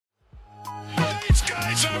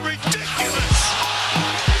guys are ridiculous.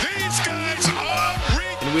 These guys are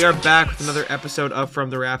ridiculous. And we are back with another episode of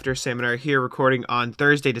From the Rafters. Sam and I are here recording on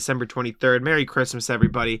Thursday, December 23rd. Merry Christmas,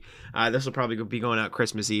 everybody. This will probably be going out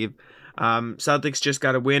Christmas Eve. Celtics just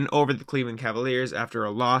got a win over the Cleveland Cavaliers after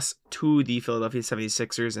a loss to the Philadelphia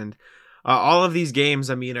 76ers. And all of these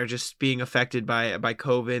games, are just being affected by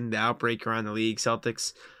COVID, the outbreak around the league.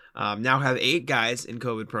 Celtics now have 8 guys in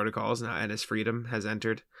COVID protocols, now Enes Freedom has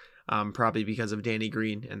entered, probably because of Danny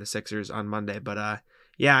Green and the Sixers on Monday. But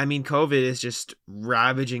COVID is just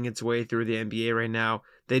ravaging its way through the NBA right now.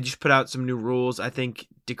 They just put out some new rules, I think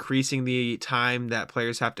decreasing the time that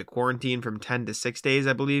players have to quarantine from 10 to 6 days,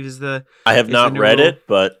 I believe is the I have not read rule. it,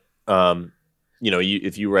 but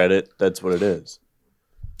if you read it, that's what it is.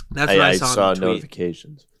 That's what I saw in the tweet.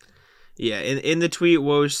 Notifications. Yeah, in the tweet,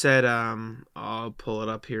 Woj said, I'll pull it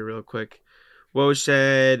up here real quick. Woj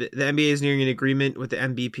said, the NBA is nearing an agreement with the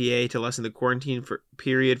NBPA to lessen the quarantine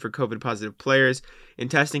period for COVID-positive players. In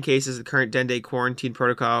testing cases, the current 10-day quarantine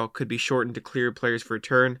protocol could be shortened to clear players for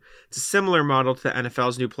return. It's a similar model to the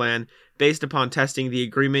NFL's new plan. Based upon testing, the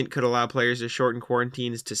agreement could allow players to shorten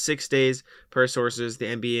quarantines to 6 days. Per sources, the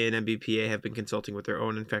NBA and NBPA have been consulting with their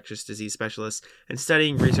own infectious disease specialists and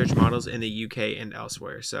studying research models in the UK and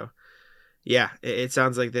elsewhere. So, yeah, it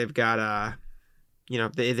sounds like they've got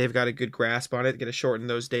they've got a good grasp on it. Going to shorten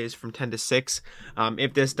those days from 10 to 6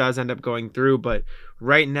 if this does end up going through. But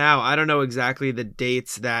right now, I don't know exactly the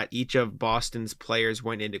dates that each of Boston's players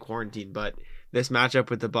went into quarantine, but this matchup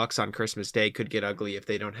with the Bucks on Christmas Day could get ugly if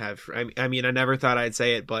they don't have. I never thought I'd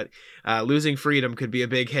say it, but losing Freedom could be a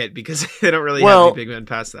big hit because they don't really have any big men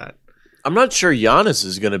past that. I'm not sure Giannis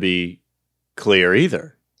is going to be clear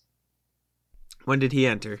either. When did he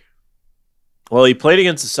enter? Well, he played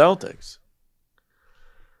against the Celtics.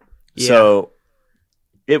 Yeah. So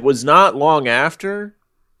it was not long after.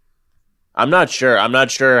 I'm not sure. I'm not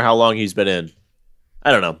sure how long he's been in.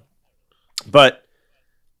 I don't know. But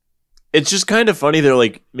it's just kind of funny they're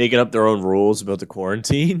like making up their own rules about the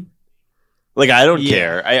quarantine. Like, I don't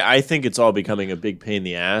care. I think it's all becoming a big pain in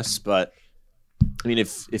the ass. But I mean,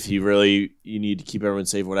 if you need to keep everyone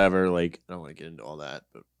safe, whatever, like, I don't want to get into all that,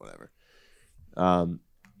 but whatever.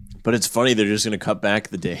 But it's funny they're just going to cut back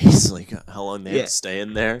the days, like how long they have to stay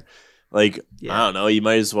in there. Like, I don't know, you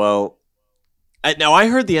might as well. Now, I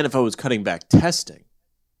heard the NFL was cutting back testing.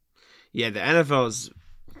 Yeah, the NFL is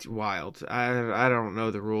wild. I don't know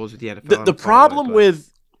the rules with the NFL. The problem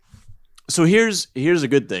with... So here's a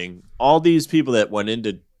good thing. All these people that went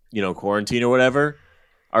into quarantine or whatever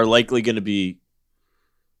are likely going to be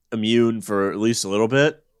immune for at least a little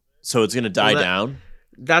bit. So it's going to die down.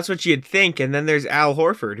 That's what you'd think. And then there's Al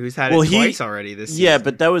Horford, who's had it twice already this season. Yeah,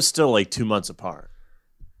 but that was still like 2 months apart.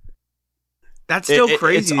 That's still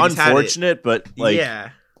crazy. It's unfortunate, but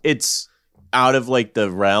it's out of like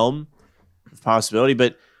the realm of possibility.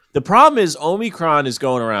 But the problem is Omicron is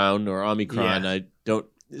going around, or Omicron. I don't.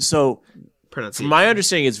 So from my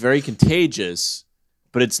understanding, it's very contagious,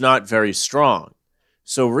 but it's not very strong.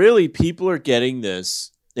 So really, people are getting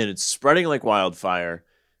this, and it's spreading like wildfire.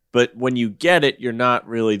 But when you get it, you're not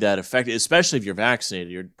really that affected, especially if you're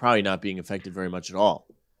vaccinated. You're probably not being affected very much at all.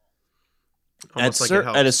 At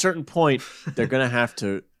a certain point, they're going to have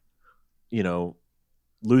to,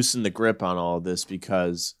 loosen the grip on all of this,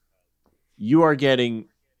 because you are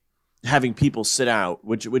having people sit out,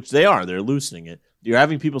 which they are. They're loosening it. You're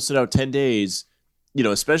having people sit out 10 days,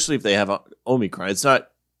 especially if they have Omicron. It's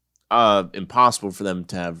not impossible for them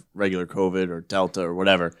to have regular COVID or Delta or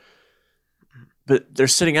whatever. But they're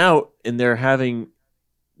sitting out and they're having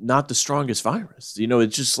not the strongest virus.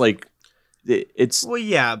 It's just like it's. Well,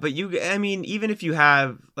 yeah, but even if you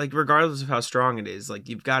have, like, regardless of how strong it is, like,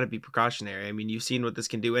 you've got to be precautionary. I mean, you've seen what this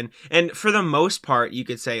can do, and for the most part, you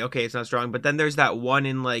could say, okay, it's not strong, but then there's that one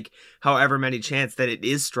in like however many chance that it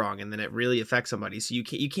is strong, and then it really affects somebody. So you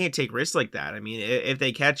can't take risks like that. I mean, if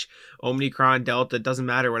they catch Omicron, Delta, doesn't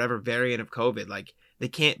matter, whatever variant of COVID, like, they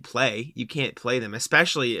can't play. You can't play them,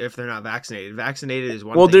 especially if they're not vaccinated. Vaccinated is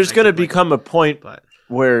one thing. Well, there's going to become a point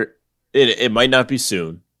where it might not be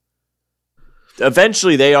soon.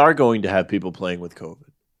 Eventually, they are going to have people playing with COVID.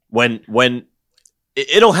 When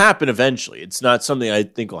it'll happen eventually. It's not something I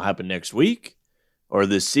think will happen next week or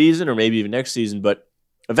this season or maybe even next season. But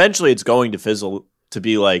eventually, it's going to fizzle to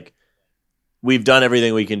be like, we've done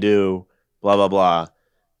everything we can do, blah, blah, blah.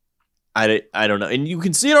 I don't know. And you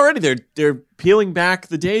can see it already. They're peeling back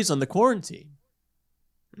the days on the quarantine.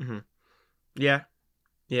 Mm-hmm. Yeah.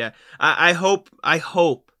 Yeah. I hope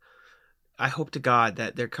to God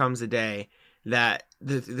that there comes a day that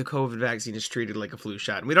the COVID vaccine is treated like a flu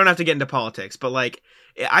shot. And we don't have to get into politics, but like,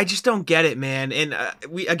 I just don't get it, man. And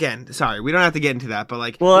we don't have to get into that, but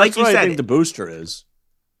like that's you what said, I think the booster is.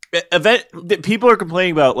 People are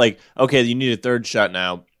complaining about like, okay, you need a third shot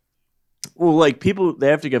now. Well, like they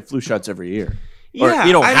have to get flu shots every year. Yeah, or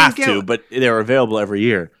you don't have to, but they're available every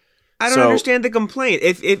year. I don't understand the complaint.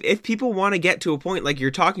 If people want to get to a point like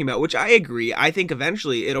you're talking about, which I agree, I think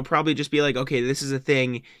eventually it'll probably just be like, okay, this is a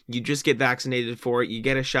thing. You just get vaccinated for it. You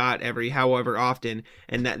get a shot every however often,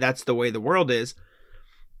 and that's the way the world is.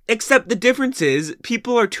 Except the difference is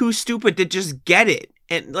people are too stupid to just get it.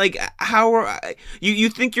 And like, how are you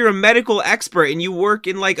think you're a medical expert and you work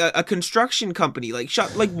in like a construction company? Like,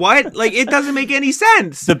 what? Like, it doesn't make any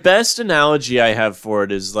sense. The best analogy I have for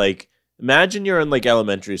it is like, imagine you're in like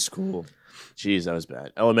elementary school. Jeez, that was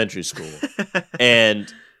bad. Elementary school.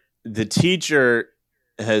 And the teacher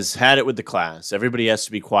has had it with the class. Everybody has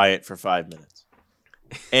to be quiet for 5 minutes.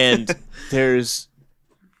 And there's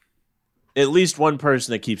at least one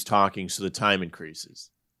person that keeps talking, so the time increases.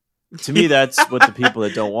 To me, that's what the people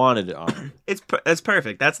that don't want it are. That's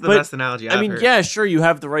perfect. That's the best analogy I've heard. Yeah, sure, you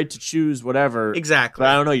have the right to choose whatever. Exactly. But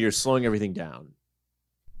I don't know, you're slowing everything down.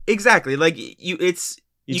 Exactly. Like, you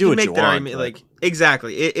do what make you that want, argument, like,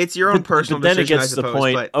 exactly. It's your own personal but then decision, it gets I to suppose, the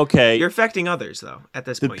point, but okay, you're affecting others, though, at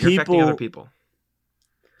this point. You're affecting other people.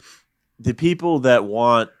 The people that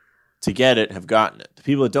want to get it have gotten it. The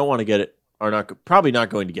people that don't want to get it are probably not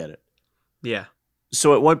going to get it. Yeah.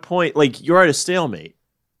 So at what point, like, you're at a stalemate.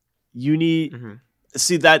 You need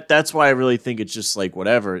see that's why I really think it's just like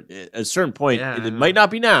whatever. At a certain point, it might not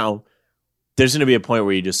be now. There's going to be a point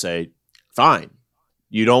where you just say, "Fine,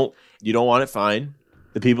 you don't want it. Fine."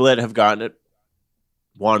 The people that have gotten it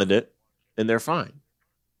wanted it, and they're fine.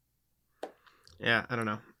 Yeah, I don't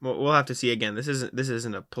know. We'll have to see again. This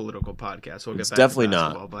isn't a political podcast. We'll get back definitely to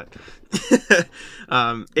basketball, not.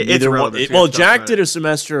 But it's relevant. Well, Jack did a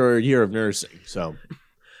semester or a year of nursing, so.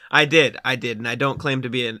 I did, and I don't claim to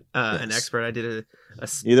be an expert. I did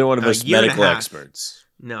neither one of us medical experts.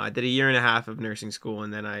 No, I did a year and a half of nursing school,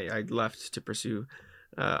 and then I left to pursue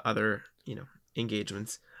other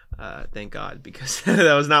engagements. Thank God, because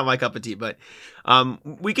that was not my cup of tea. But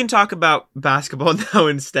we can talk about basketball now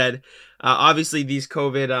instead. Obviously, these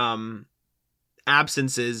COVID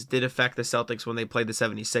absences did affect the Celtics when they played the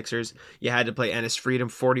 76ers. You had to play Enes Freedom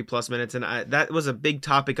 40-plus minutes, and that was a big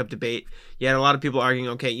topic of debate. You had a lot of people arguing,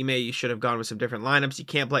 okay, you should have gone with some different lineups. You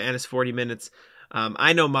can't play Enes 40 minutes.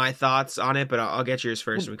 I know my thoughts on it, but I'll get yours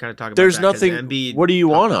first, and we kind of talk about There's that. Nothing. Embiid what do you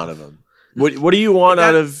want out of him? What do you want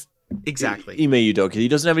out of exactly Ime Udoka? He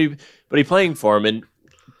doesn't have anybody playing for him, and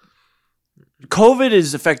COVID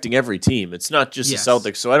is affecting every team. It's not just the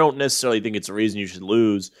Celtics, so I don't necessarily think it's a reason you should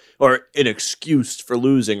lose or an excuse for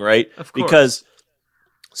losing, right? Of course. Because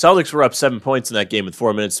Celtics were up 7 points in that game with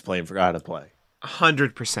 4 minutes to play and forgot how to play.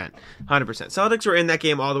 100%. Celtics were in that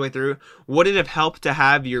game all the way through. Would it have helped to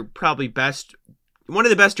have your probably one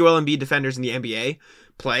of the best Joel Embiid defenders in the NBA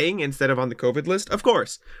playing instead of on the COVID list? Of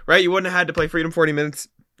course, right? You wouldn't have had to play Freedom 40 minutes.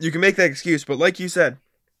 You can make that excuse, but like you said,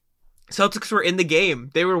 Celtics were in the game.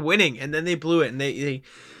 They were winning, and then they blew it. And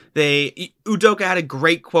Udoka had a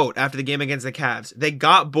great quote after the game against the Cavs. They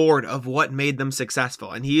got bored of what made them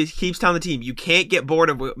successful. And he keeps telling the team, you can't get bored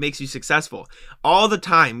of what makes you successful. All the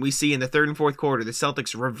time we see in the third and fourth quarter, the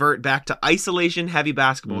Celtics revert back to isolation-heavy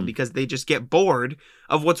basketball because they just get bored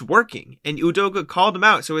of what's working. And Udoka called him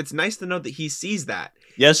out, so it's nice to know that he sees that.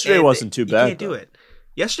 Yesterday wasn't too bad. You can't do it.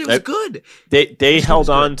 Yesterday was good. They held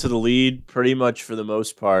on to the lead pretty much for the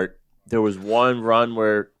most part. There was one run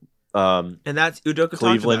where and that's Udoka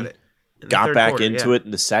Cleveland talked about it. Got back into it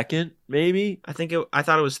in the second, maybe? I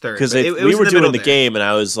thought it was third. Because we were doing the game, and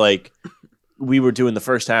I was like, we were doing the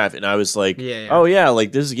first half, and I was like, oh, yeah,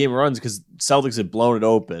 like this is a game of runs because Celtics had blown it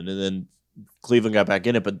open, and then Cleveland got back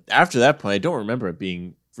in it. But after that point, I don't remember it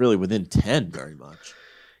being really within 10 very much.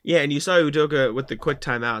 Yeah, and you saw Udoka with the quick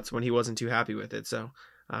timeouts when he wasn't too happy with it. So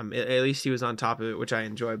at least he was on top of it, which I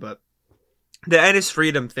enjoy. But the Enes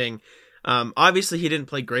Freedom thing, obviously he didn't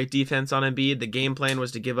play great defense on Embiid. The game plan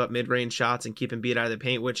was to give up mid-range shots and keep Embiid out of the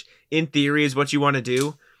paint, which in theory is what you want to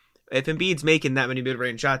do. If Embiid's making that many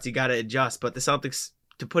mid-range shots, you got to adjust. But the Celtics,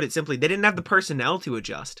 to put it simply, they didn't have the personnel to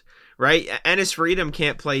adjust, right? Enes Freedom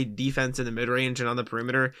can't play defense in the mid-range and on the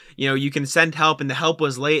perimeter. You can send help, and the help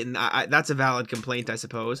was late, and that's a valid complaint, I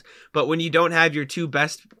suppose. But when you don't have your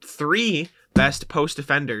three best post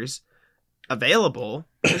defenders available,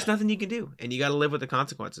 there's nothing you can do, and you got to live with the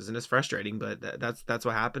consequences, and it's frustrating, but that's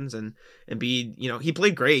what happens. And Embiid, he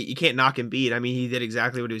played great. You can't knock Embiid. I mean, he did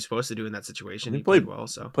exactly what he was supposed to do in that situation. He played well,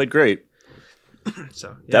 so played great.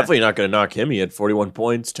 So yeah. Definitely not going to knock him. He had 41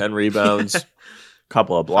 points, 10 rebounds,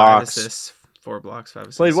 couple of blocks, 5 assists, 4 blocks, 5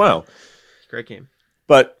 assists. Played well. Great game.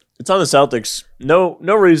 But it's on the Celtics. No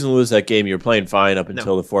reason to lose that game. You're playing fine up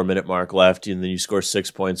until the 4-minute mark left, and then you score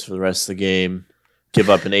 6 points for the rest of the game. Give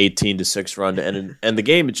up an 18-6 run to end the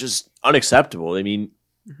game. It's just unacceptable. I mean,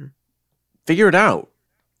 figure it out.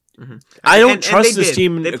 Mm-hmm. I don't trust this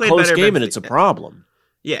team in a close game, and it's a problem.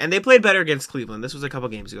 Yeah, and they played better against Cleveland. This was a couple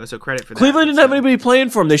games ago, so credit for that. Cleveland didn't have anybody playing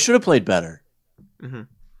for them. They should have played better. Mm-hmm.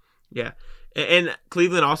 Yeah, and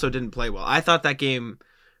Cleveland also didn't play well. I thought that game,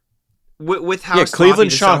 with how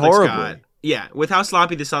Cleveland shot horribly. With how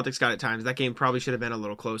sloppy the Celtics got at times, that game probably should have been a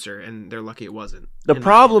little closer, and they're lucky it wasn't. The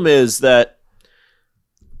problem is that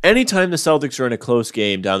anytime the Celtics are in a close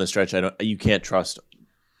game down the stretch, you can't trust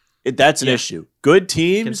them. That's an issue. Good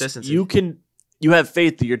teams, you have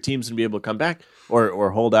faith that your team's gonna be able to come back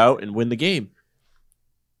or hold out and win the game.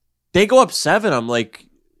 They go up 7. I'm like,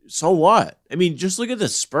 so what? I mean, just look at the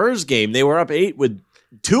Spurs game. They were up 8 with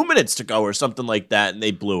 2 minutes to go or something like that, and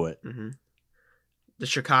they blew it. Mm-hmm. The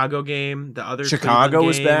Chicago game, the other Chicago Cleveland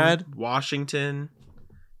was game, bad. Washington.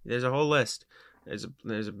 There's a whole list. There's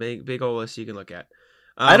a big old list you can look at.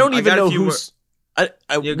 I don't even know who's. We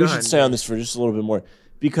should stay ahead. on this for just a little bit more,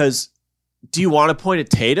 because do you want to point at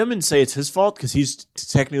Tatum and say it's his fault because he's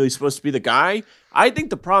technically supposed to be the guy? I think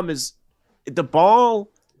the problem is the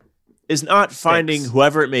ball is not finding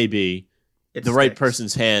whoever it may be the right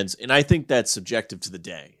person's hands, and I think that's subjective to the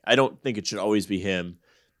day. I don't think it should always be him.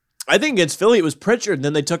 I think against Philly it was Pritchard, and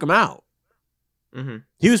then they took him out. Mm-hmm.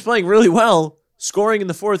 He was playing really well, scoring in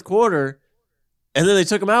the fourth quarter, and then they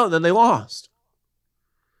took him out, and then they lost.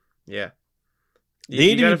 Yeah. They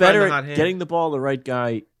need to be better at getting the ball to the right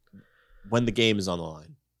guy when the game is on the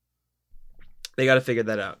line. They got to figure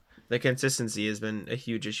that out. The consistency has been a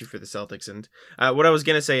huge issue for the Celtics. And what I was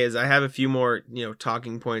going to say is I have a few more,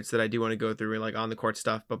 talking points that I do want to go through, like on the court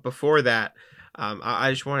stuff. But before that, I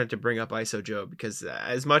just wanted to bring up ISO Joe, because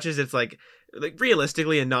as much as it's like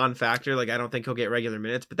realistically a non-factor, like I don't think he'll get regular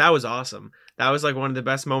minutes, but that was awesome. That was like one of the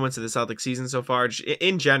best moments of the Celtics season so far.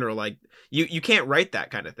 In general, like you can't write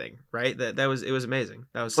that kind of thing, right? It was amazing.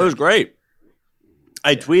 It was great.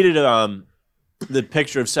 I tweeted the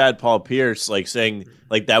picture of sad Paul Pierce, like saying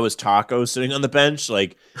like that was Taco sitting on the bench,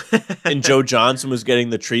 like, and Joe Johnson was getting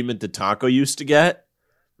the treatment that Taco used to get.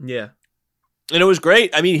 Yeah. And it was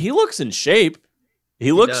great. I mean, he looks in shape.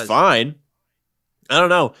 He looks fine. I don't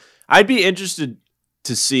know. I'd be interested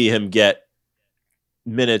to see him get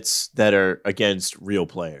minutes that are against real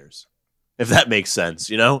players, if that makes sense,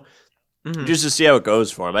 Mm-hmm. Just to see how it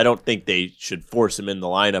goes for him. I don't think they should force him in the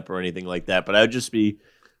lineup or anything like that, but I would just be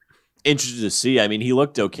interested to see. I mean, he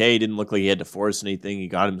looked okay. He didn't look like he had to force anything. He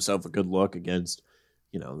got himself a good look against,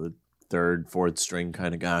 the third, fourth string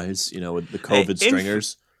kind of guys, with the COVID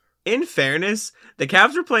stringers. In fairness, the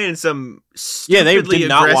Cavs were playing some they stupidly did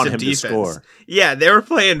not want him defense. to score. Yeah, they were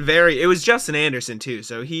playing it was Justin Anderson too,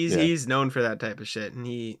 so he's known for that type of shit, and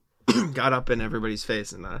he got up in everybody's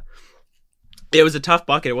face, and it was a tough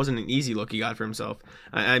bucket. It wasn't an easy look he got for himself.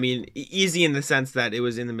 I mean, easy in the sense that it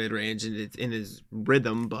was in the mid-range and it's in his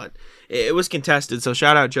rhythm, but it was contested. So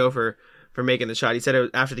shout out Joe for making the shot. He said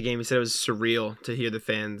after the game, he said it was surreal to hear the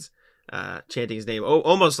fans chanting his name.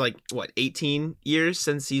 Almost like 18 years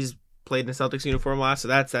since he's played in a Celtics uniform last. So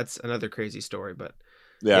that's another crazy story. But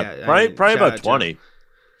probably about 20.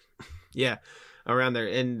 Yeah, around there.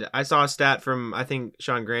 And I saw a stat from I think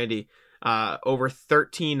Sean Grandy. Over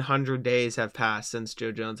 1,300 days have passed since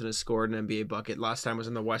Joe Johnson has scored an NBA bucket. Last time was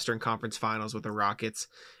in the Western Conference Finals with the Rockets,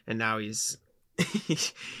 and now he's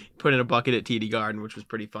put in a bucket at TD Garden, which was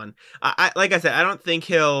pretty fun. Like I said, I don't think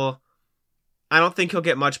he'll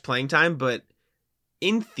get much playing time, but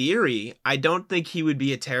in theory, I don't think he would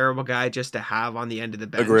be a terrible guy just to have on the end of the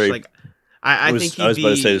bench. Agreed. Like, I think I was about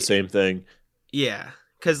to say the same thing. Yeah,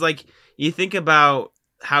 because like you think about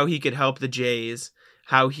how he could help the Jays.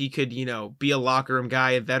 How he could, be a locker room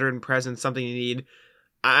guy, a veteran presence, something you need.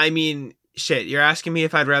 I mean, shit, you're asking me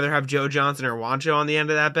if I'd rather have Joe Johnson or Juancho on the end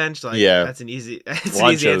of that bench? Like, yeah. That's an easy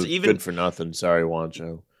Juancho's answer. Even good for nothing. Sorry,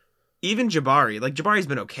 Juancho. Even Jabari. Like, Jabari's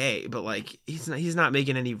been okay, but, like, he's not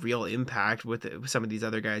making any real impact with some of these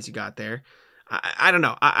other guys you got there. I don't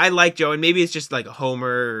know. I like Joe, and maybe it's just, like, a homer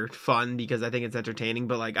or fun because I think it's entertaining,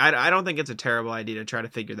 but, like, I don't think it's a terrible idea to try to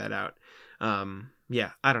figure that out.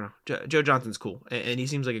 Yeah, I don't know. Joe Johnson's cool, and he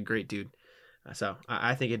seems like a great dude. So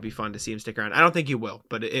I think it'd be fun to see him stick around. I don't think he will,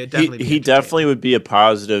 but it definitely he definitely would be a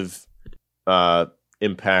positive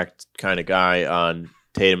impact kind of guy on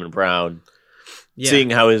Tatum and Brown. Yeah. Seeing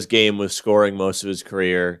how his game was scoring most of his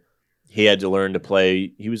career, he had to learn to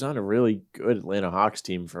play. He was on a really good Atlanta Hawks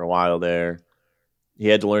team for a while there. He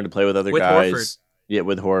had to learn to play with other guys. Horford. Yeah,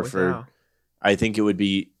 with Horford. I think it would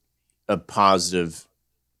be a positive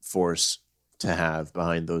force to have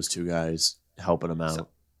behind those two guys helping him out. So,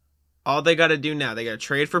 all they got to do now, they got to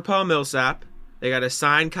trade for Paul Millsap. They got to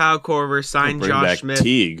sign Kyle Korver, sign Bring Josh back Smith,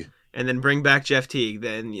 Teague. and then bring back Jeff Teague.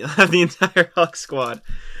 Then you'll have the entire Hawks squad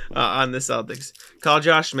on the Celtics. Call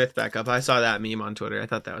Josh Smith back up. I saw that meme on Twitter. I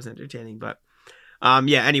thought that was entertaining. But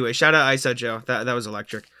yeah, anyway, shout out Isa Joe. That was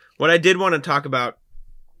electric. What I did want to talk about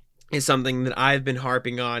is something that I've been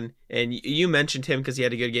harping on, and you mentioned him because he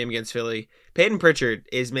had a good game against Philly. Peyton Pritchard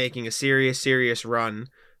is making a serious run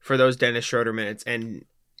for those Dennis Schroeder minutes, and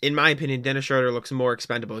in my opinion, Dennis Schroeder looks more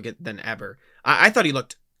expendable than ever. I thought he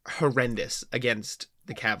looked horrendous against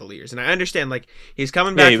the Cavaliers, and I understand, like, he's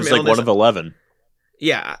coming back from illness. He was like 1 of 11.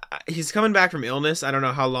 Yeah, he's coming back from illness. I don't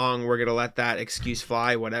know how long we're going to let that excuse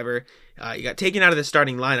fly, whatever. He got taken out of the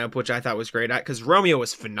starting lineup, which I thought was great, because Romeo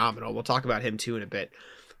was phenomenal. We'll talk about him, too, in a bit.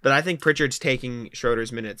 But I think Pritchard's taking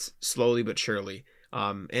Schroeder's minutes slowly but surely.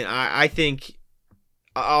 And I think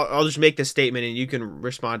I'll just make this statement and you can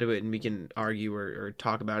respond to it and we can argue or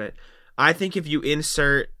talk about it. I think if you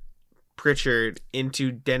insert Pritchard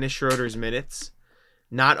into Dennis Schroeder's minutes,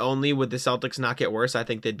 not only would the Celtics not get worse, I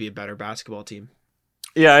think they'd be a better basketball team.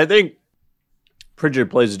 Yeah, I think Pritchard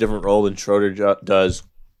plays a different role than Schroeder does.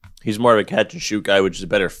 He's more of a catch and shoot guy, which is a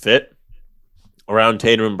better fit around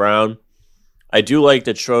Tatum and Brown. I do like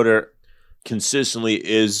that Schroeder consistently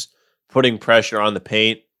is putting pressure on the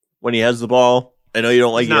paint when he has the ball. I know you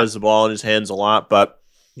don't like he has the ball in his hands a lot, but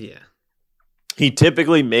yeah, he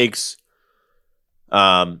typically makes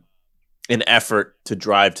an effort to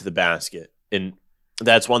drive to the basket. And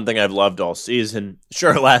that's one thing I've loved all season.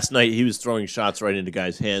 Sure, last night he was throwing shots right into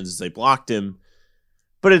guys' hands as they blocked him,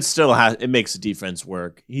 but it makes the defense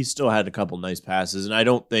work. He still had a couple nice passes, and I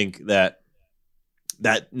don't think that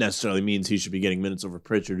necessarily means he should be getting minutes over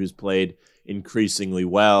Pritchard, who's played increasingly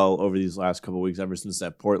well over these last couple of weeks. Ever since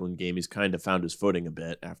that Portland game, he's kind of found his footing a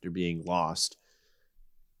bit after being lost.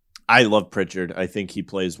 I love Pritchard. I think he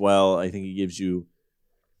plays well. I think he gives you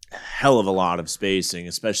a hell of a lot of spacing,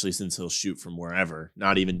 especially since he'll shoot from wherever,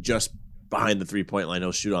 not even just behind the three-point line.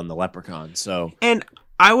 He'll shoot on the leprechaun. And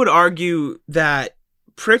I would argue that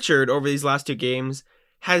Pritchard over these last two games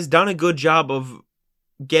has done a good job of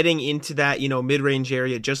getting into that, mid-range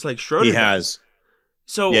area, just like Schroeder. He has.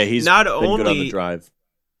 So yeah, he's not been only good on the drive.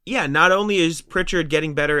 Yeah, not only is Pritchard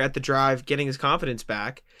getting better at the drive, getting his confidence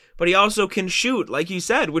back, but he also can shoot, like you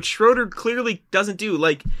said, which Schroeder clearly doesn't do.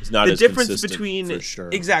 Like, he's not the as difference between for sure.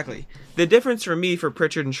 Exactly. The difference for me for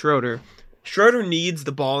Pritchard and Schroeder needs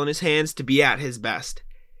the ball in his hands to be at his best.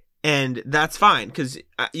 And that's fine, because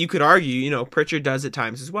you could argue, Pritchard does at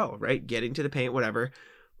times as well, right? Getting to the paint, whatever.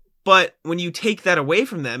 But when you take that away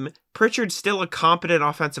from them, Pritchard's still a competent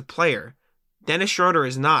offensive player. Dennis Schroeder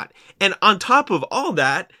is not. And on top of all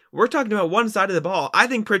that, we're talking about one side of the ball. I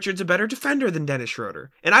think Pritchard's a better defender than Dennis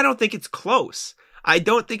Schroeder. And I don't think it's close. I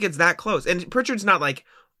don't think it's that close. And Pritchard's not like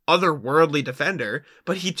otherworldly defender,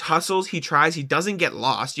 but he tussles, he tries, he doesn't get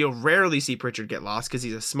lost. You'll rarely see Pritchard get lost because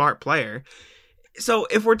he's a smart player. So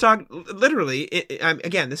if we're talking, literally,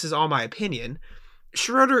 again, this is all my opinion,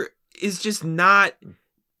 Schroeder is just not...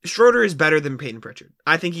 Schroeder is better than Peyton Pritchard.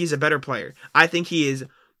 I think he's a better player. I think he is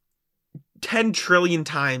 10 trillion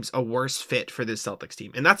times a worse fit for this Celtics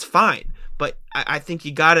team, and that's fine. But I think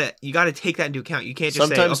you gotta take that into account. You can't just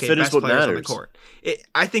sometimes say, fit best is what players matters on the court.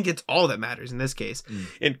 I think it's all that matters in this case,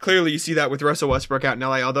 and clearly you see that with Russell Westbrook out in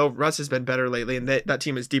LA. Although Russ has been better lately, and that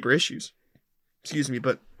team has deeper issues. Excuse me,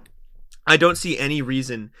 but I don't see any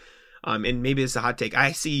reason, and maybe it's a hot take.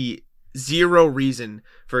 I see zero reason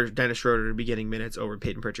for Dennis Schroeder to be getting minutes over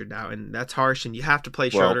Peyton Pritchard now, and that's harsh. And you have to play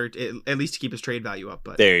Schroeder at least to keep his trade value up.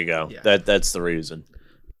 But there you go. Yeah. That's the reason.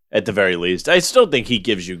 At the very least, I still think he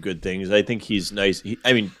gives you good things. I think he's nice.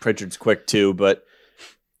 Pritchard's quick too, but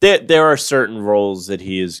there are certain roles that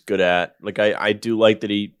he is good at. Like I do like that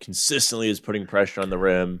he consistently is putting pressure on the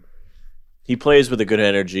rim. He plays with a good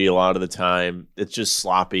energy a lot of the time. It's just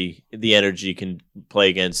sloppy. The energy can play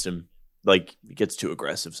against him. Like, it gets too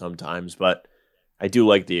aggressive sometimes, but I do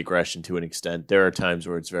like the aggression to an extent. There are times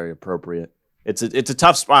where it's very appropriate. It's a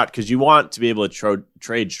tough spot because you want to be able to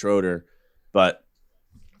trade Schroeder, but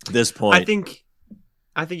at this point,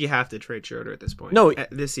 I think you have to trade Schroeder at this point. No,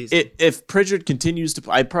 this season. If Pritchard continues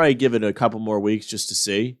to, I'd probably give it a couple more weeks just to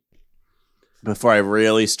see before I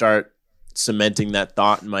really start cementing that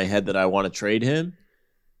thought in my head that I want to trade him.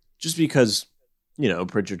 Just because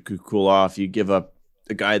Pritchard could cool off. You give up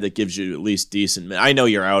a guy that gives you at least decent. I know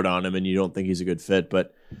you're out on him and you don't think he's a good fit,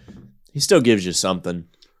 but he still gives you something.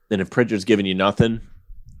 And if Pritchard's giving you nothing,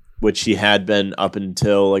 which he had been up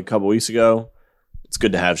until like a couple weeks ago, it's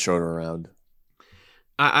good to have Schroeder around.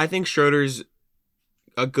 I think Schroeder's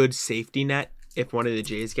a good safety net if one of the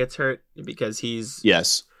Jays gets hurt, because he's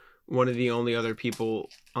Yes. one of the only other people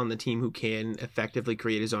on the team who can effectively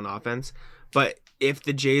create his own offense. But if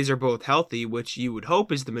the Jays are both healthy, which you would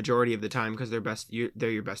hope is the majority of the time because they're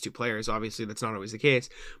your best two players. Obviously, that's not always the case.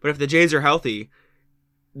 But if the Jays are healthy,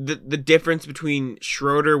 the difference between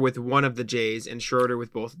Schroeder with one of the Jays and Schroeder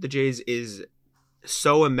with both of the Jays is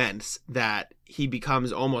so immense that he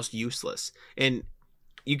becomes almost useless. And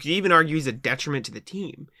you could even argue he's a detriment to the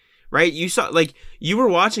team, right? You saw, like, you were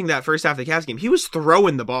watching that first half of the Cavs game. He was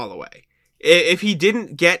throwing the ball away. If he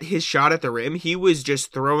didn't get his shot at the rim, he was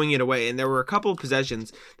just throwing it away. And there were a couple of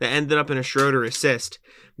possessions that ended up in a Schroeder assist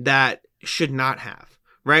that should not have,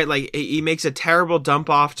 right? Like, he makes a terrible dump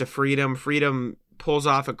off to Freedom. Freedom pulls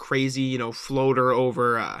off a crazy, floater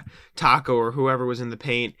over Taco or whoever was in the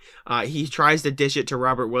paint. He tries to dish it to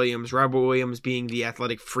Robert Williams. Robert Williams, being the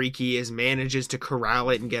athletic freak he is, manages to corral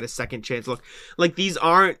it and get a second chance look. Like, these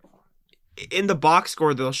aren't, in the box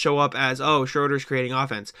score, they'll show up as, oh, Schroeder's creating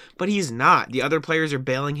offense, but he's not. The other players are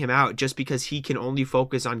bailing him out just because he can only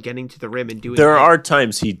focus on getting to the rim and doing. There are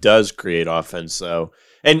times he does create offense, though,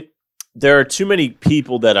 and there are too many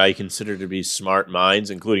people that I consider to be smart minds,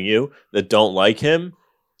 including you, that don't like him.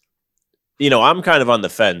 I'm kind of on the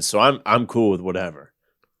fence, so I'm cool with whatever.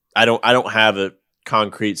 I don't have a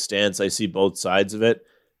concrete stance. I see both sides of it,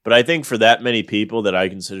 but I think for that many people that I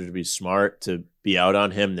consider to be smart to be out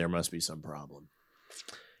on him, there must be some problem.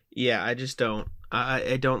 Yeah, I just don't.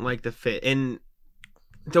 I don't like the fit. And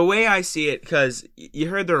the way I see it, because you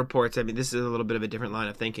heard the reports. I mean, this is a little bit of a different line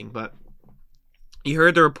of thinking, but you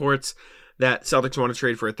heard the reports that Celtics want to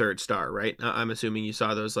trade for a third star, right? I'm assuming you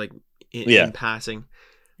saw those, like, in passing.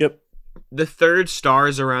 Yep. The third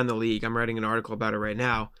stars around the league, I'm writing an article about it right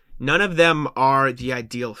now, none of them are the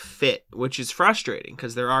ideal fit, which is frustrating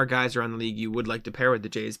because there are guys around the league you would like to pair with the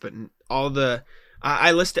Jays, but all the...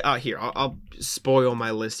 I listed out here. I'll spoil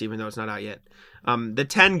my list even though it's not out yet. The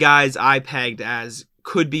 10 guys I pegged as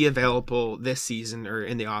could be available this season or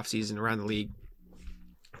in the offseason around the league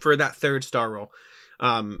for that third star role.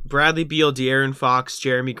 Bradley Beal, De'Aaron Fox,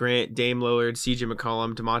 Jeremy Grant, Dame Lillard, CJ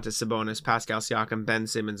McCollum, Domantas Sabonis, Pascal Siakam, Ben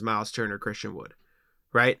Simmons, Miles Turner, Christian Wood.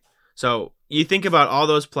 Right? So you think about all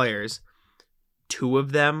those players, 2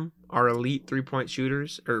 of them are elite three-point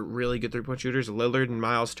shooters, or really good three-point shooters, Lillard and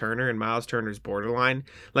Miles Turner's borderline.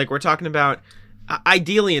 Like, we're talking about,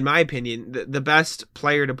 ideally, in my opinion, the best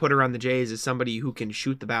player to put around the Jays is somebody who can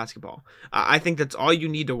shoot the basketball. I think that's all you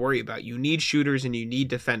need to worry about. You need shooters and you need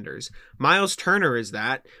defenders. Miles Turner is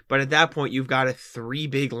that, but at that point, you've got a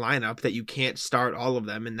 3-big lineup that you can't start all of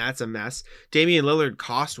them, and that's a mess. Damian Lillard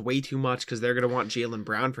costs way too much because they're going to want Jaylen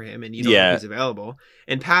Brown for him, and you don't know if he's available.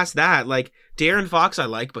 And past that, like, De'Aaron Fox I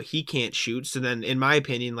like, but he can't shoot. So then, in my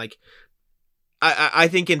opinion, like, I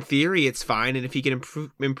think in theory it's fine, and if he can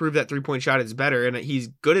improve that 3-point shot, it's better, and he's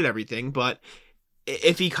good at everything. But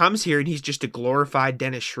if he comes here and he's just a glorified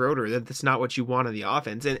Dennis Schroeder, then that's not what you want on the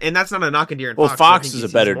offense. And that's not a knock on De'Aaron Fox. Well, Fox is a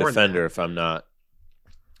better defender, if I'm not.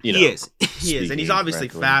 He is, and he's obviously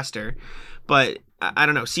faster. But I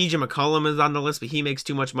don't know. CJ McCollum is on the list, but he makes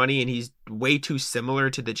too much money, and he's way too similar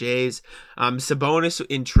to the Jays. Sabonis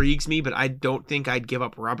intrigues me, but I don't think I'd give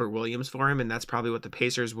up Robert Williams for him, and that's probably what the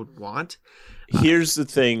Pacers would want. Here's the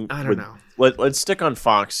thing. I don't know. Let's stick on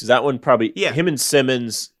Fox, because that one probably... Yeah. Him and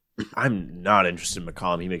Simmons, I'm not interested in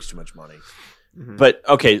McCollum. He makes too much money. Mm-hmm. But,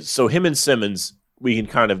 okay, so him and Simmons, we can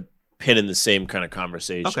kind of pin in the same kind of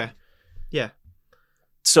conversation. Okay. Yeah.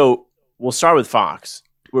 So we'll start with Fox,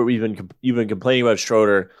 where you've been complaining about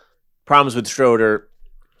Schroeder. Problems with Schroeder,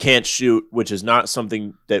 can't shoot, which is not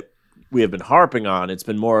something that we have been harping on. It's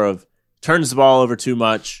been more of turns the ball over too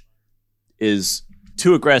much, is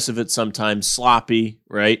too aggressive at sometimes, sloppy,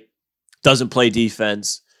 right? Doesn't play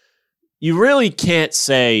defense. You really can't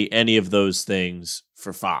say any of those things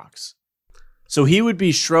for Fox. So he would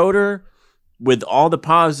be Schroeder with all the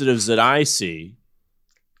positives that I see,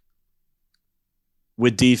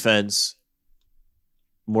 with defense,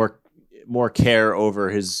 more care over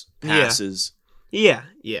his passes. Yeah.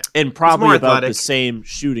 And probably about the same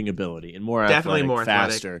shooting ability and more definitely athletic, more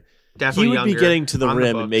faster. Athletic. Definitely he would be getting to the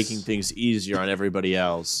rim and making things easier on everybody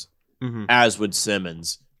else, as would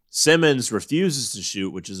Simmons. Simmons refuses to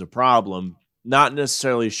shoot, which is a problem. Not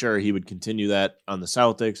necessarily sure he would continue that on the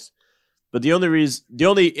Celtics. But the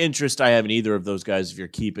only interest I have in either of those guys, if you're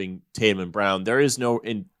keeping Tatum and Brown, there is no,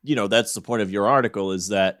 that's the point of your article, is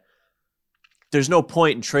that there's no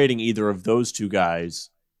point in trading either of those two guys.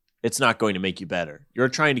 It's not going to make you better. You're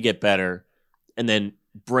trying to get better and then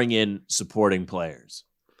bring in supporting players,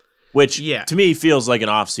 which to me feels like an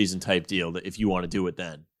off-season type deal that if you want to do it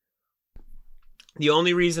then. The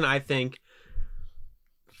only reason I think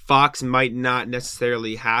Fox might not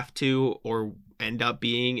necessarily have to or end up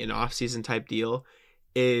being an offseason type deal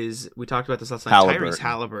is, we talked about this last night, Tyrese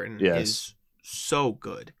Halliburton is so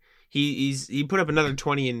good. He put up another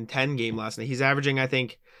 20 and 10 game last night. He's averaging, I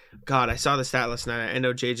think, God, I saw the stat last night. I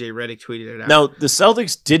know JJ Redick tweeted it out. Now, the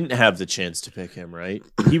Celtics didn't have the chance to pick him, right?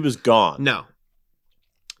 He was gone. No.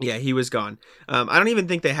 Yeah, he was gone. I don't even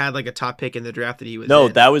think they had like a top pick in the draft that he was No,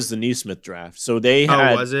 in. that was the Nesmith draft. So they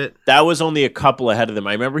had... Oh, was it? That was only a couple ahead of them.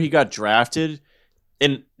 I remember he got drafted,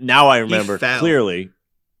 and now I remember clearly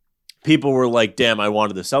people were like, damn, I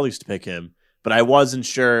wanted the Celtics to pick him, but I wasn't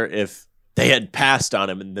sure if they had passed on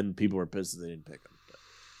him, and then people were pissed that they didn't pick him. But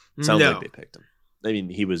it sounds like they picked him. I mean,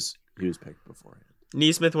 he was picked beforehand.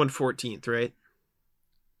 Nesmith won 14th, right?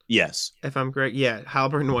 Yes. If I'm correct. Yeah,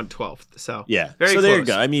 Halliburton won 12th. So yeah. Very so close. There you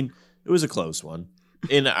go. I mean, it was a close one.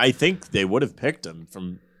 And I think they would have picked him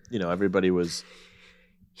from, everybody was...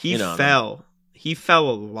 He fell. He fell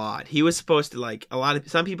a lot. He was supposed to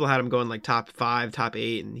some people had him going like top 5, top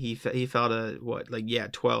 8, and he fell to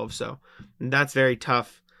 12. So that's very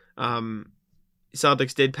tough.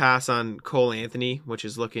 Celtics did pass on Cole Anthony, which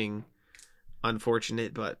is looking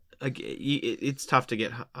unfortunate, but it's tough to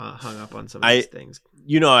get hung up on some of these things.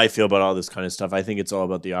 How I feel about all this kind of stuff. I think it's all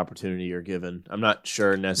about the opportunity you're given. I'm not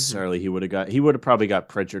sure necessarily he would have probably got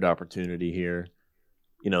Pritchard opportunity here,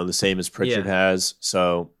 the same as Pritchard has.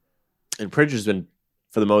 So, and Pritchard's been,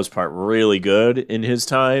 for the most part, really good in his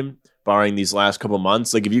time, barring these last couple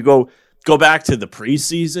months. Like if you go back to the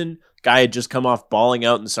preseason, guy had just come off balling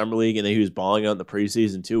out in the summer league, and then he was balling out in the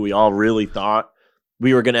preseason too. We all really thought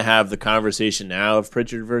we were going to have the conversation now of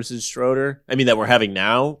Pritchard versus Schroeder. I mean, that we're having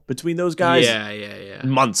now between those guys. Yeah.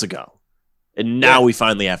 Months ago. And now we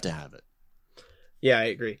finally have to have it. Yeah, I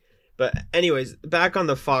agree. But anyways, back on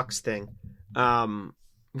the Fox thing,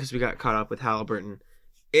 because we got caught up with Halliburton.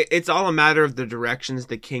 It's all a matter of the directions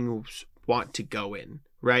the Kings want to go in,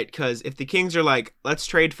 right? Because if the Kings are like, let's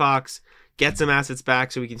trade Fox, get some assets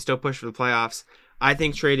back so we can still push for the playoffs, I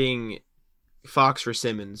think trading Fox for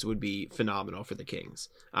Simmons would be phenomenal for the Kings.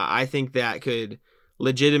 I think that could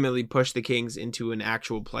legitimately push the Kings into an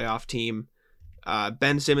actual playoff team.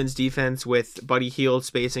 Ben Simmons' defense with Buddy Hield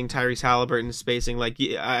spacing, Tyrese Halliburton spacing. Like,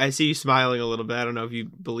 I see you smiling a little bit. I don't know if you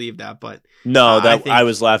believe that, but no, I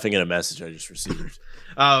was laughing at a message I just received.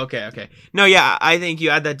 Oh, okay. No, yeah, I think you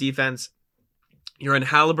add that defense. You're on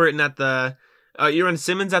Halliburton you're on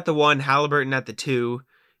Simmons at the 1, Halliburton at the 2.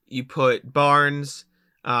 You put Barnes,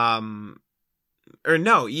 or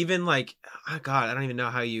no, even like, oh God, I don't even know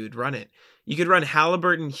how you would run it. You could run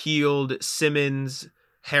Halliburton, Hield, Simmons,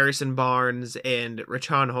 Harrison Barnes, and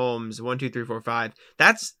Richaun Holmes, 1, 2, 3, 4, 5.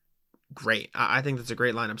 That's great. I think that's a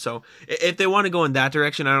great lineup. So if they want to go in that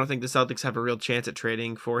direction, I don't think the Celtics have a real chance at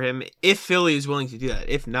trading for him. If Philly is willing to do that.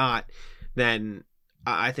 If not, then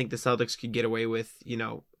I think the Celtics could get away with,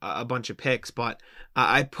 a bunch of picks. But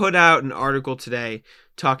I put out an article today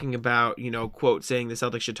talking about, quote, saying the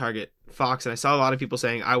Celtics should target Fox. And I saw a lot of people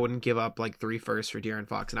saying I wouldn't give up like 3 firsts for De'Aaron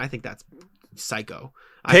Fox. And I think that's psycho.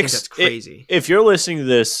 I think that's crazy. If you're listening to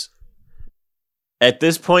this, at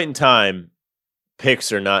this point in time,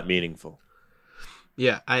 picks are not meaningful.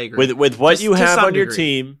 Yeah, I agree. With what you have on your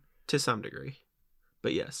team. To some degree.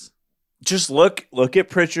 But yes. Just look at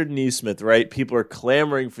Pritchard and Nesmith, right? People are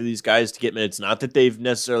clamoring for these guys to get minutes. Not that they've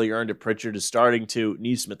necessarily earned it. Pritchard is starting to.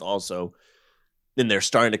 Nesmith also. And they're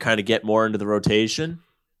starting to kind of get more into the rotation.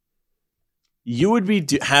 You would be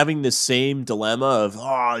having the same dilemma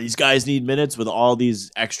of, these guys need minutes with all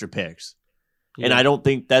these extra picks. Yeah. And I don't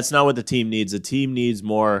think that's not what the team needs. The team needs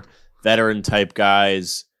more veteran-type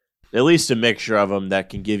guys, at least a mixture of them that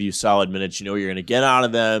can give you solid minutes. You're going to get out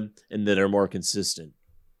of them and that are more consistent.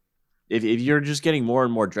 If you're just getting more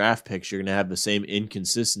and more draft picks, you're going to have the same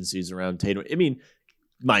inconsistencies around Tatum. I mean,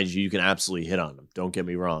 mind you can absolutely hit on them. Don't get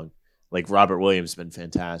me wrong. Like Robert Williams has been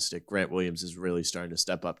fantastic. Grant Williams is really starting to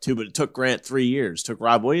step up too, but it took Grant 3 years. It took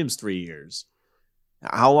Rob Williams 3 years.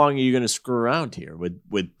 How long are you going to screw around here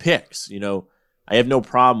with picks? I have no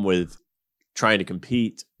problem with trying to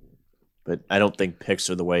compete, but I don't think picks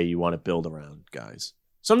are the way you want to build around guys.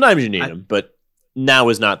 Sometimes you need them, but now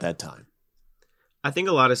is not that time. I think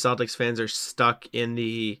a lot of Celtics fans are stuck in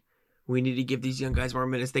we need to give these young guys more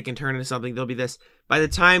minutes. They can turn into something. They'll be this. By the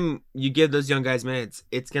time you give those young guys minutes,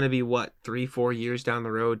 it's going to be 3-4 years down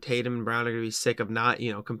the road. Tatum and Brown are going to be sick of not,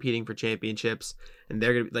 competing for championships. And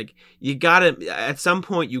they're going to be like, at some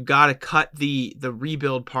point, you got to cut the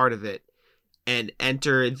rebuild part of it and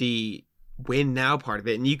enter the win now part of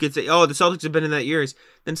it. And you could say, the Celtics have been in that years.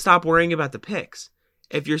 Then stop worrying about the picks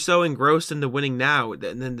if you're so engrossed in the winning now,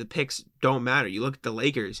 then the picks don't matter. You look at the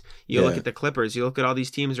Lakers, you look at the Clippers, you look at all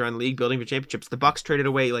these teams around the league building for championships. The Bucks traded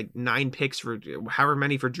away like 9 picks for however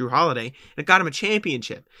many for Drew Holiday, and it got him a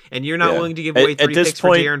championship. And you're not willing to give away 3 picks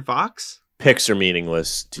for De'Aaron Fox? Picks are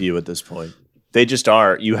meaningless to you at this point. They just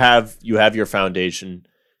are. You have your foundation.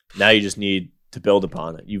 Now you just need to build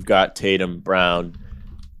upon it. You've got Tatum, Brown.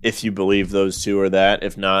 If you believe those two are that,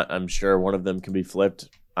 if not, I'm sure one of them can be flipped.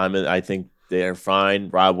 I think they are fine.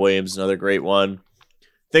 Rob Williams, another great one.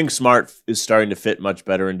 I think Smart is starting to fit much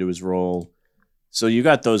better into his role. So you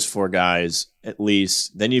got those 4 guys at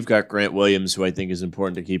least. Then you've got Grant Williams, who I think is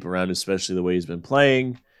important to keep around, especially the way he's been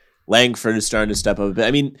playing. Langford is starting to step up a bit.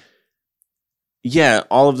 I mean, yeah,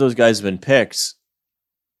 all of those guys have been picks.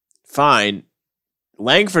 Fine.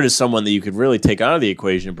 Langford is someone that you could really take out of the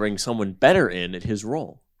equation and bring someone better in at his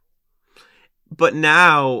role. But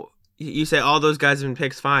now, you say all those guys have been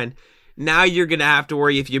picks, fine. Now you're going to have to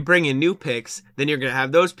worry if you bring in new picks, then you're going to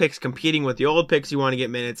have those picks competing with the old picks you want to get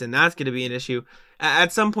minutes, and that's going to be an issue.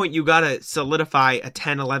 At some point, you got to solidify a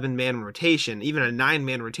 10, 11-man rotation, even a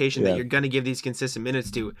 9-man rotation that you're going to give these consistent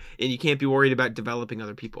minutes to, and you can't be worried about developing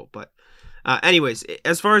other people. But anyways,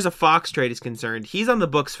 as far as a Fox trade is concerned, he's on the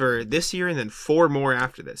books for this year and then 4 more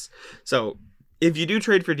after this. So if you do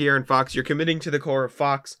trade for De'Aaron Fox, you're committing to the core of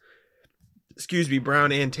Fox,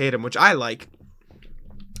 Brown and Tatum, which I like.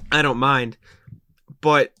 I don't mind.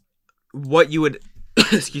 But what you would,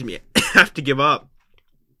 have to give up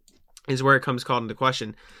is where it comes called into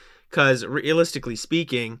question. Because realistically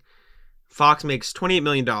speaking, Fox makes $28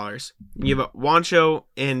 million. You have Juancho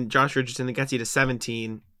and Josh Richardson that gets you to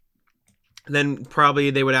 17. Then probably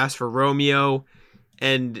they would ask for Romeo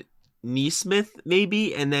and Nesmith,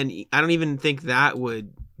 maybe. And then I don't even think that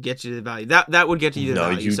would get you to the value. That would get you to the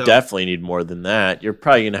value. No, you definitely need more than that. You're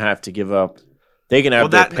probably going to have to give up. They can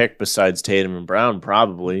have their pick besides Tatum and Brown,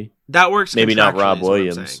 probably. That works. Maybe not Rob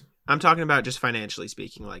Williams. I'm talking about just financially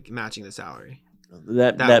speaking, like matching the salary.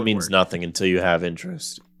 That means nothing until you have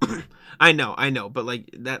interest. I know, but like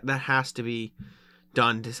that has to be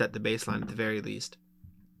done to set the baseline at the very least.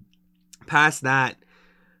 Past that,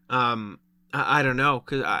 I don't know,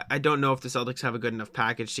 because I don't know if the Celtics have a good enough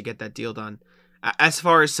package to get that deal done. As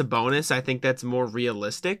far as Sabonis, I think that's more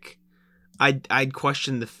realistic. I'd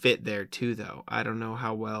question the fit there too, though. I don't know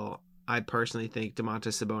how well I personally think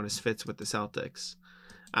Domantas Sabonis fits with the Celtics.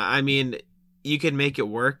 I mean, you can make it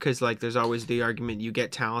work because like there's always the argument you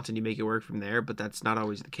get talent and you make it work from there, but that's not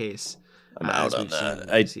always the case. I'm out on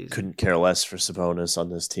that. I couldn't care less for Sabonis on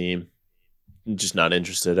this team. I'm just not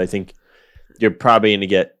interested. I think you're probably going to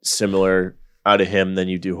get similar out of him than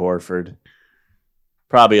you do Horford.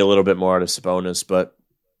 Probably a little bit more out of Sabonis, but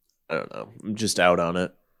I don't know. I'm just out on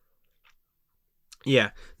it.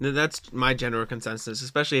 Yeah, that's my general consensus,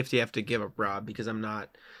 especially if you have to give up Rob, because I'm not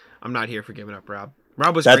here for giving up Rob.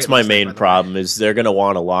 Rob was. That's my main problem is they're going to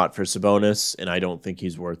want a lot for Sabonis, and I don't think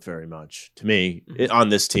he's worth very much to me on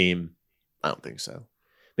this team. I don't think so.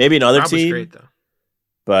 Maybe another team. Was great, though.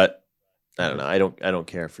 But I don't know. I don't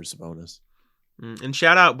care for Sabonis. And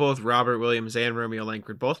shout out both Robert Williams and Romeo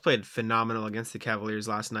Langford. Both played phenomenal against the Cavaliers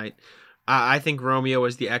last night. I think Romeo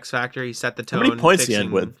was the X factor. He set the tone. How many points did he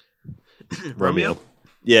end with? Romeo?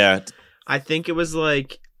 Yeah. I think it was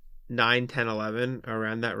like 9, 10, 11,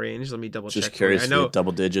 around that range. Let me double check. Just curious. I know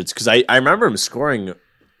double digits because I remember him scoring a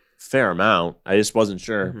fair amount. I just wasn't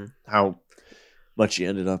sure how much he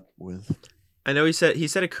ended up with. I know he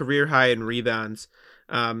set a career high in rebounds.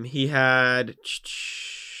 He had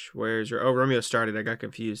Romeo started. I got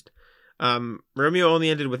confused. Romeo only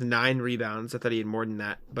ended with 9 rebounds. I thought he had more than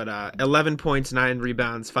that, but 11 points, 9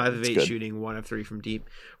 rebounds, 5 of 8 shooting, 1 of 3 from deep.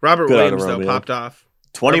 Robert Williams though popped off.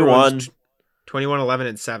 21, 11,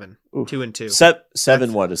 and 7. Ooh. 2 and 2.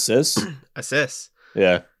 7 what assists? Assists.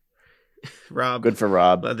 Yeah. Rob. Good for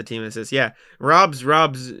Rob. Led the team assists. Yeah. Rob's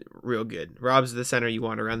real good. Rob's the center you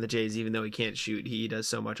want around the Jays, even though he can't shoot. He does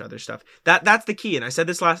so much other stuff. That's the key. And I said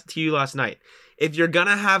this to you last night. If you're going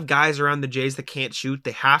to have guys around the Jays that can't shoot,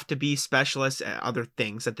 they have to be specialists at other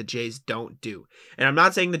things that the Jays don't do. And I'm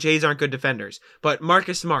not saying the Jays aren't good defenders, but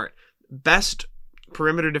Marcus Smart, best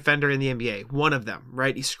perimeter defender in the NBA, one of them,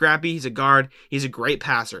 right? He's scrappy, he's a guard, he's a great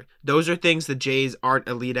passer. Those are things the Jays aren't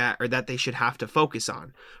elite at or that they should have to focus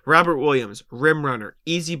on. Robert Williams, rim runner,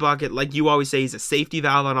 easy bucket, like you always say, he's a safety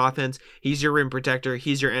valve on offense. He's your rim protector,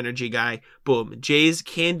 he's your energy guy. Boom. Jays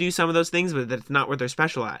can do some of those things, but that's not what they're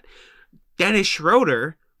special at. Dennis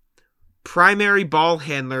Schroeder, primary ball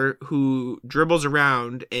handler who dribbles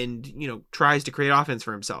around and, tries to create offense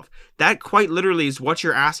for himself. That quite literally is what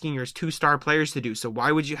you're asking your 2-star players to do. So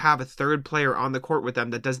why would you have a third player on the court with them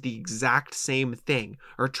that does the exact same thing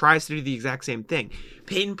or tries to do the exact same thing?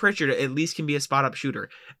 Peyton Pritchard at least can be a spot-up shooter.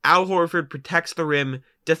 Al Horford protects the rim,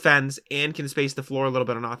 defends, and can space the floor a little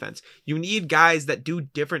bit on offense. You need guys that do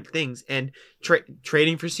different things, and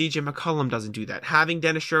trading for CJ McCollum doesn't do that. Having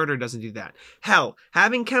Dennis Schroeder doesn't do that. Hell,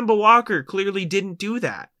 having Kemba Walker clearly didn't do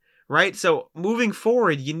that. Right? So moving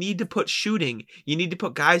forward, you need to put shooting. You need to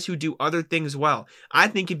put guys who do other things well. I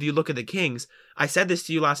think if you look at the Kings, I said this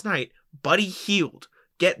to you last night, Buddy Hield.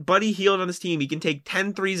 Get Buddy Hield on this team. He can take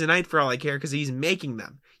 10 threes a night for all I care because he's making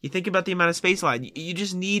them. You think about the amount of space line. You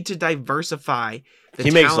just need to diversify the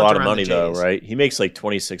He makes a lot of around money the though, Jays. right? He makes like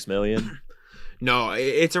 $26 million. No,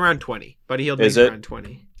 it's around 20. Buddy Hield Is makes it? around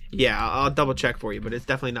 20. Yeah, I'll double check for you, but it's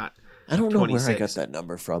definitely not. I don't know 26. where I got that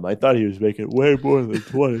number from. I thought he was making way more than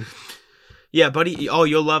 20. Yeah, Buddy. Oh,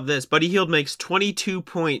 you'll love this. Buddy Hield makes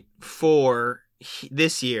 22.4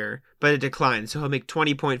 this year, but it declines. So he'll make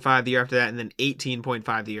 20.5 the year after that, and then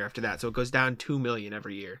 18.5 the year after that. So it goes down $2 million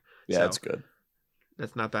every year. Yeah, So that's good.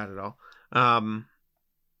 that's not bad at all.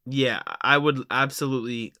 Yeah, I would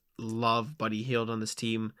absolutely love Buddy Hield on this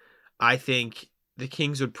team. I think the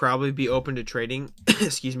Kings would probably be open to trading,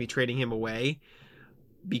 trading him away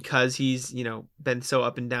because he's, been so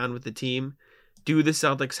up and down with the team. Do the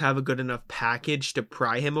Celtics have a good enough package to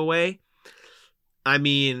pry him away? I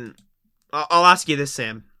mean, I'll ask you this,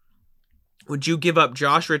 Sam. Would you give up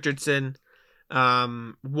Josh Richardson,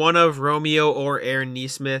 one of Romeo or Aaron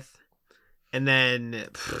Nesmith, and then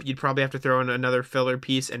you'd probably have to throw in another filler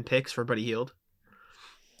piece and picks for Buddy Hield?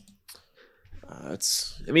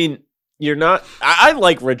 You're not. I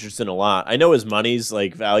like Richardson a lot. I know his money's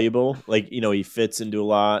like valuable. Like, he fits into a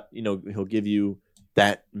lot. He'll give you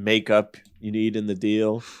that makeup you need in the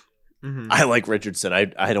deal. Mm-hmm. I like Richardson.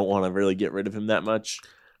 I don't want to really get rid of him that much.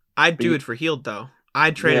 I'd do it for Hield though.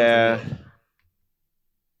 I'd trade him for Hield.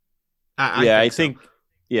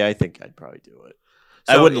 I think I'd probably do it.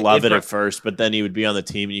 So I wouldn't love it at first, but then he would be on the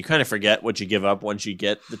team, and you kind of forget what you give up once you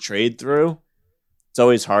get the trade through. It's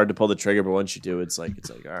always hard to pull the trigger, but once you do, it's like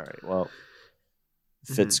all right, well,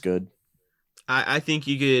 it fits good. I think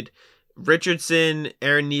you could Richardson,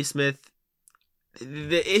 Aaron Nesmith.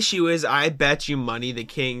 The issue is, I bet you money the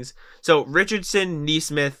Kings. So Richardson,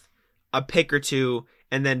 Nesmith, a pick or two,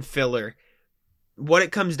 and then filler. What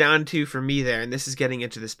it comes down to for me there, and this is getting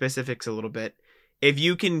into the specifics a little bit, if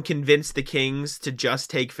you can convince the Kings to just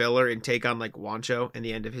take filler and take on like Juancho in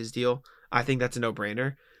the end of his deal, I think that's a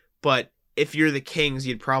no-brainer. But if you're the Kings,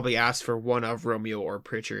 you'd probably ask for one of Romeo or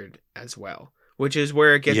Pritchard as well, which is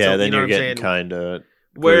where it gets. Yeah, then you're getting kind of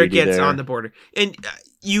where it gets there on the border. And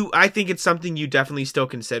I think it's something you definitely still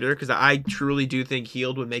consider, because I truly do think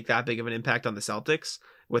Hield would make that big of an impact on the Celtics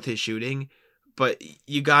with his shooting. But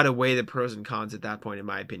you got to weigh the pros and cons at that point, in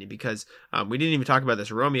my opinion, because we didn't even talk about this.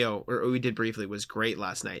 Romeo, or we did briefly, was great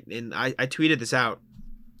last night. And I tweeted this out.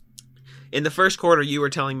 In the first quarter, you were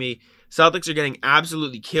telling me Celtics are getting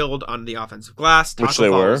absolutely killed on the offensive glass. Which they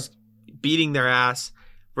were. Beating their ass.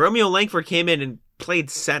 Romeo Langford came in and played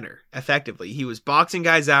center effectively. He was boxing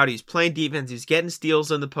guys out. He was playing defense. He was getting steals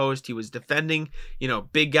in the post. He was defending,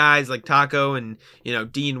 big guys like Taco and,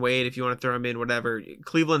 Dean Wade, if you want to throw him in, whatever,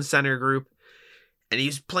 Cleveland center group. And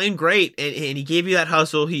he's playing great. And he gave you that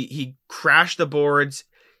hustle. He crashed the boards.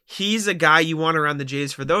 He's a guy you want around the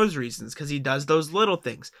Jays for those reasons, because he does those little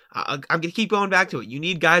things. I'm going to keep going back to it. You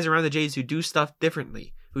need guys around the Jays who do stuff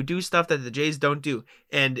differently, who do stuff that the Jays don't do.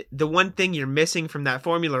 And the one thing you're missing from that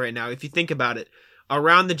formula right now, if you think about it,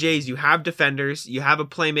 around the Jays, you have defenders, you have a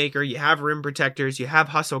playmaker, you have rim protectors, you have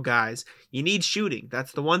hustle guys. You need shooting.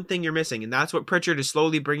 That's the one thing you're missing. And that's what Pritchard is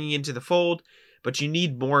slowly bringing into the fold, but you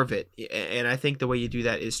need more of it. And I think the way you do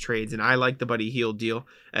that is trades. And I like the Buddy Hield deal,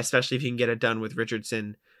 especially if you can get it done with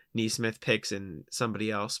Richardson, Nesmith picks, and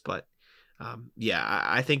somebody else. But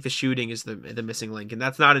I think the shooting is the missing link. And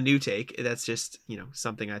that's not a new take. That's just,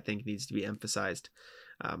 something I think needs to be emphasized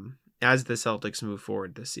as the Celtics move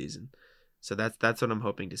forward this season. So that's what I'm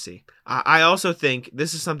hoping to see. I also think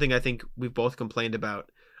this is something I think we've both complained about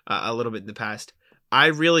a little bit in the past. I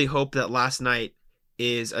really hope that last night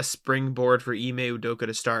is a springboard for Ime Udoka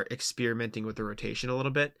to start experimenting with the rotation a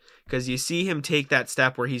little bit, because you see him take that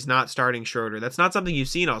step where he's not starting Schroeder. That's not something you've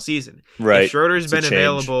seen all season. Right. If Schroeder's been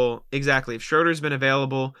available, exactly. If Schroeder's been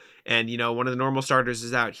available and, one of the normal starters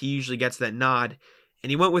is out, he usually gets that nod. And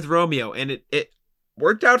he went with Romeo, and it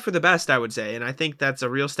worked out for the best, I would say. And I think that's a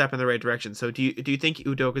real step in the right direction. So do you think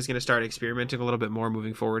Udoka is going to start experimenting a little bit more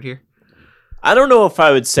moving forward here? I don't know if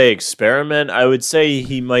I would say experiment. I would say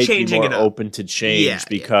he might be more open to change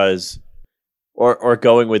because, or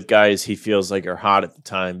going with guys he feels like are hot at the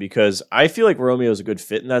time, because I feel like Romeo is a good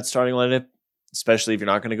fit in that starting lineup, especially if you're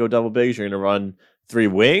not going to go double bigs, you're going to run three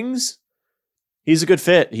wings. He's a good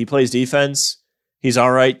fit. He plays defense. He's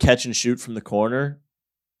all right catch and shoot from the corner.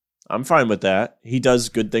 I'm fine with that. He does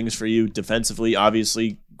good things for you defensively.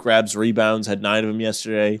 Obviously, grabs rebounds, had 9 of them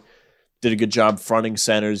yesterday. Did a good job fronting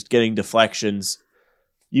centers, getting deflections.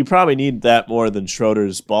 You probably need that more than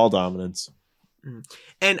Schroeder's ball dominance.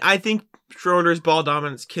 And I think Schroeder's ball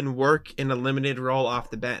dominance can work in a limited role off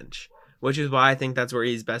the bench, which is why I think that's where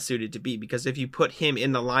he's best suited to be. Because if you put him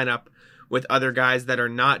in the lineup with other guys that are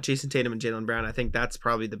not Jason Tatum and Jaylen Brown, I think that's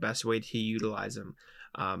probably the best way to utilize him.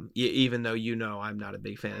 Even though I'm not a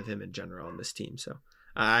big fan of him in general on this team. So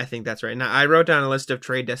I think that's right. Now, I wrote down a list of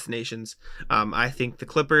trade destinations. I think the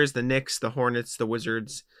Clippers, the Knicks, the Hornets, the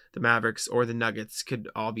Wizards, the Mavericks, or the Nuggets could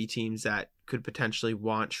all be teams that could potentially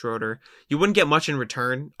want Schroeder. You wouldn't get much in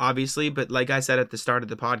return, obviously, but like I said at the start of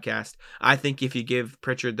the podcast, I think if you give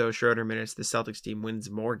Pritchard those Schroeder minutes, the Celtics team wins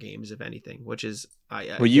more games, if anything, which is...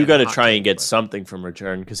 well, you got to try and get something from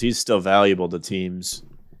return because he's still valuable to teams.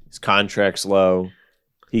 His contract's low.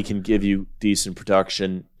 He can give you decent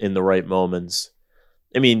production in the right moments.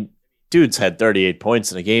 I mean, dude's had 38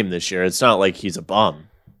 points in a game this year. It's not like he's a bum.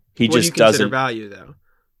 He what just do you consider doesn't... value, though?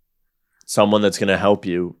 Someone that's going to help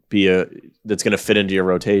you that's going to fit into your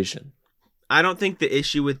rotation. I don't think the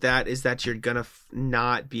issue with that is that you're going to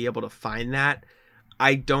not be able to find that.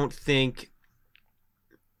 I don't think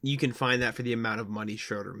you can find that for the amount of money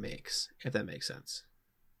Schroeder makes, if that makes sense.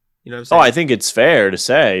 You know what I'm saying? I think it's fair to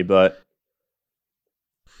say, but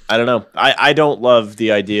I don't know. I don't love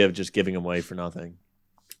the idea of just giving him away for nothing.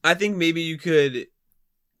 I think maybe you could...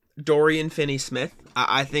 Dorian Finney-Smith,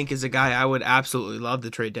 I think, is a guy I would absolutely love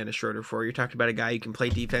to trade Dennis Schroeder for. You're talking about a guy who can play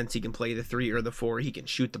defense, he can play the 3 or the 4, he can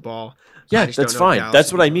shoot the ball. Yeah, that's fine.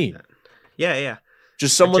 That's what I mean. Yeah.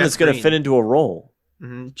 Just someone that's going to fit into a role.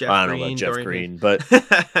 Mm-hmm. I don't know about Jeff Green, but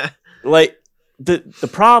like the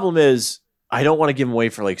problem is I don't want to give him away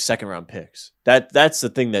for like second round picks. That's the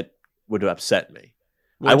thing that would upset me.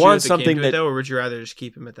 I want something that, or would you rather just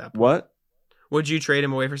keep him at that point? What? Would you trade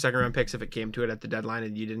him away for second round picks if it came to it at the deadline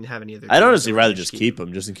and you didn't have any other? I'd honestly rather just keep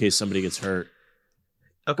him just in case somebody gets hurt.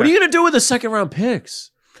 Okay. What are you gonna do with the second round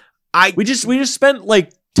picks? We just spent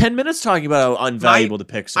like 10 minutes talking about how unvaluable the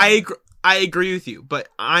picks are. I agree with you, but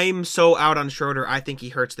I'm so out on Schroeder. I think he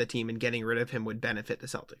hurts the team, and getting rid of him would benefit the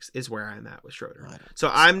Celtics. Is where I'm at with Schroeder.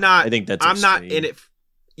 So I'm not. I think that's. I'm not in it.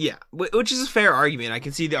 Yeah, which is a fair argument. I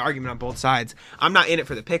can see the argument on both sides. I'm not in it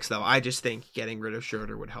for the picks though. I just think getting rid of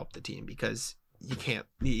Schroeder would help the team because you can't.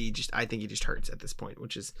 I think he just hurts at this point,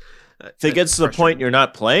 which is. If it gets to the point you're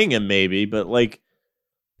not playing him, maybe, but like.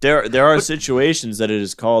 There are situations that it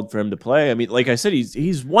is called for him to play. I mean, like I said,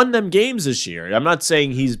 he's won them games this year. I'm not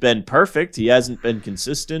saying he's been perfect. He hasn't been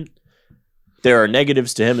consistent. There are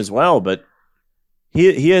negatives to him as well, but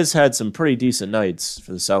he has had some pretty decent nights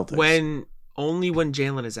for the Celtics. Only when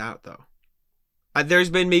Jaylen is out, though. There's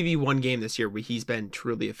been maybe one game this year where he's been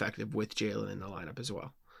truly effective with Jaylen in the lineup as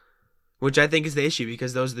well, which I think is the issue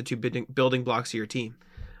because those are the two building blocks of your team.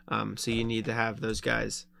 So you need to have those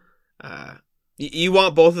guys. You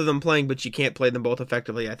want both of them playing, but you can't play them both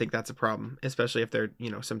effectively. I think that's a problem, especially if they're,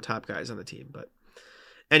 some top guys on the team. But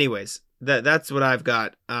anyways, that's what I've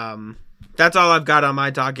got. That's all I've got on my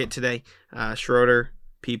docket today. Schroeder,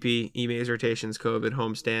 PP, Ime's rotations, COVID,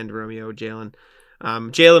 homestand, Romeo, Jaylen.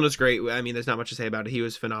 Jaylen was great. I mean, there's not much to say about it. He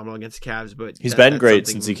was phenomenal against the Cavs, but he's been great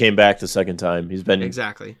since he came back the second time. He's been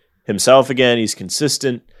exactly himself again. He's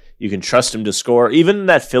consistent. You can trust him to score. Even in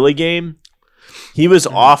that Philly game, he was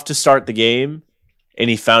off to start the game. And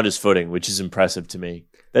he found his footing, which is impressive to me.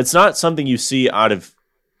 That's not something you see out of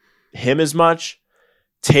him as much.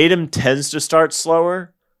 Tatum tends to start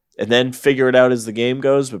slower and then figure it out as the game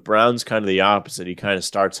goes, but Brown's kind of the opposite. He kind of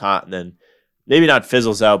starts hot and then maybe not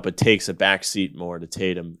fizzles out, but takes a back seat more to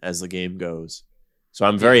Tatum as the game goes. So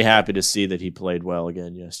I'm very happy to see that he played well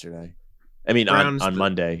again yesterday. I mean, on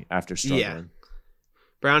Monday after struggling. Yeah.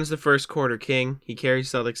 Brown's the first quarter king. He carries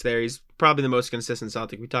Celtics there. He's probably the most consistent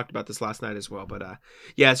Celtic. We talked about this last night as well. But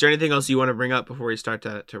is there anything else you want to bring up before we start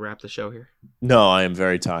to wrap the show here? No, I am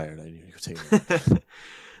very tired. I need to take it.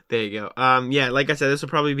 There you go. Like I said, this will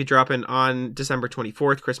probably be dropping on December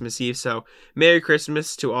 24th, Christmas Eve. So Merry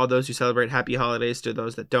Christmas to all those who celebrate. Happy holidays to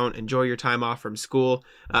those that don't. Enjoy your time off from school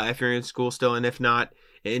if you're in school still. And if not,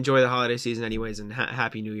 enjoy the holiday season anyways, and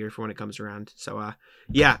Happy New Year for when it comes around. So,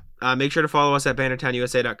 make sure to follow us at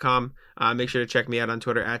BannertownUSA.com. Make sure to check me out on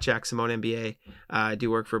Twitter at JackSimoneNBA. I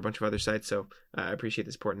do work for a bunch of other sites, so I appreciate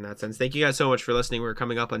the support in that sense. Thank you guys so much for listening. We're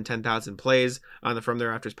coming up on 10,000 plays on the From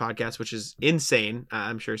Their Afters podcast, which is insane.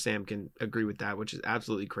 I'm sure Sam can agree with that, which is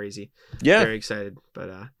absolutely crazy. Yeah. Very excited.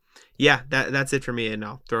 But, that's it for me, and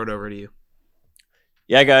I'll throw it over to you.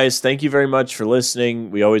 Yeah, guys, thank you very much for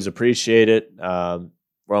listening. We always appreciate it.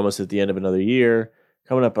 We're almost at the end of another year,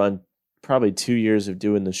 coming up on probably 2 years of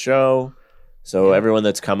doing the show. So everyone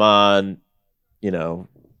that's come on,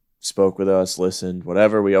 spoke with us, listened,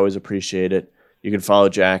 whatever, we always appreciate it. You can follow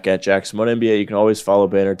Jack at Jack1NBA. You can always follow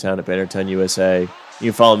Bannertown at Bannertown USA. You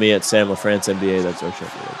can follow me at Sam LaFrance NBA. That's our show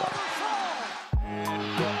for today.